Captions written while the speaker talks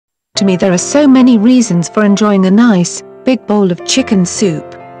to me there are so many reasons for enjoying a nice, big bowl of chicken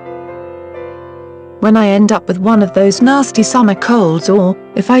soup. When I end up with one of those nasty summer colds, or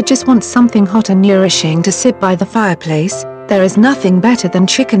if I just want something hot and nourishing to sit by the fireplace, there is nothing better than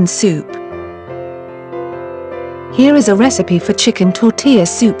chicken soup. Here is a recipe for chicken tortilla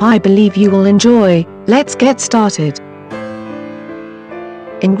soup I believe you will enjoy. Let's get started.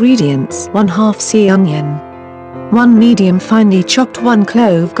 Ingredients: 1/2 sea onion, 1 medium finely chopped 1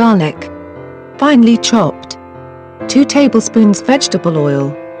 clove garlic, finely chopped, 2 tablespoons vegetable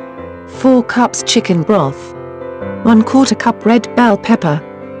oil, 4 cups chicken broth, 1/4 cup red bell pepper,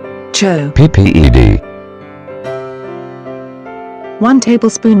 PPED, 1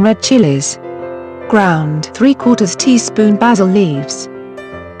 tablespoon red chilies, ground 3/4 teaspoon basil leaves,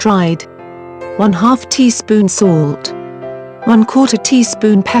 dried, 1/2 teaspoon salt, 1/4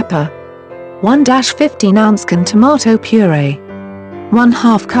 teaspoon pepper, 1-15-ounce can tomato puree,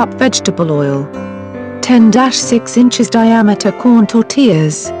 1/2 cup vegetable oil, 10-6 inches diameter corn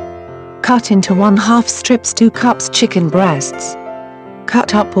tortillas, cut into 1/2 strips 2 cups chicken breasts,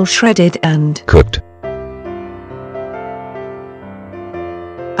 cut up or shredded and cooked,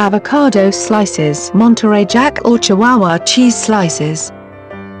 avocado slices, Monterey Jack or Chihuahua cheese slices.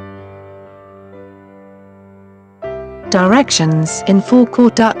 Directions: in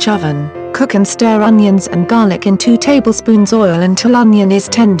 4-quart Dutch oven, cook and stir onions and garlic in 2 tablespoons oil until onion is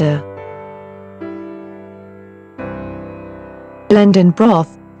tender. Blend in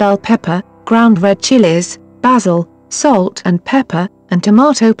broth, bell pepper, ground red chilies, basil, salt and pepper, and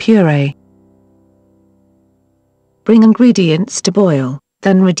tomato puree. Bring ingredients to boil,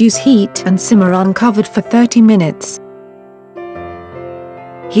 then reduce heat and simmer uncovered for 30 minutes.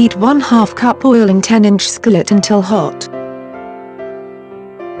 Heat 1/2 cup oil in 10-inch skillet until hot.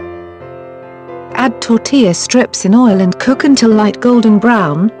 Add tortilla strips in oil and cook until light golden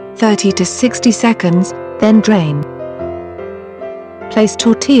brown, 30 to 60 seconds, then drain. Place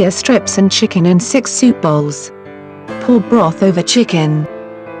tortilla strips and chicken in 6 soup bowls. Pour broth over chicken.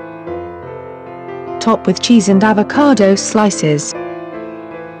 Top with cheese and avocado slices.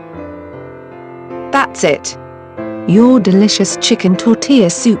 That's it. Your delicious chicken tortilla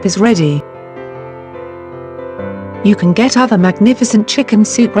soup is ready. You can get other magnificent chicken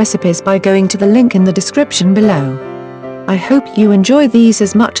soup recipes by going to the link in the description below. I hope you enjoy these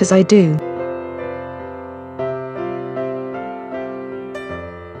as much as I do.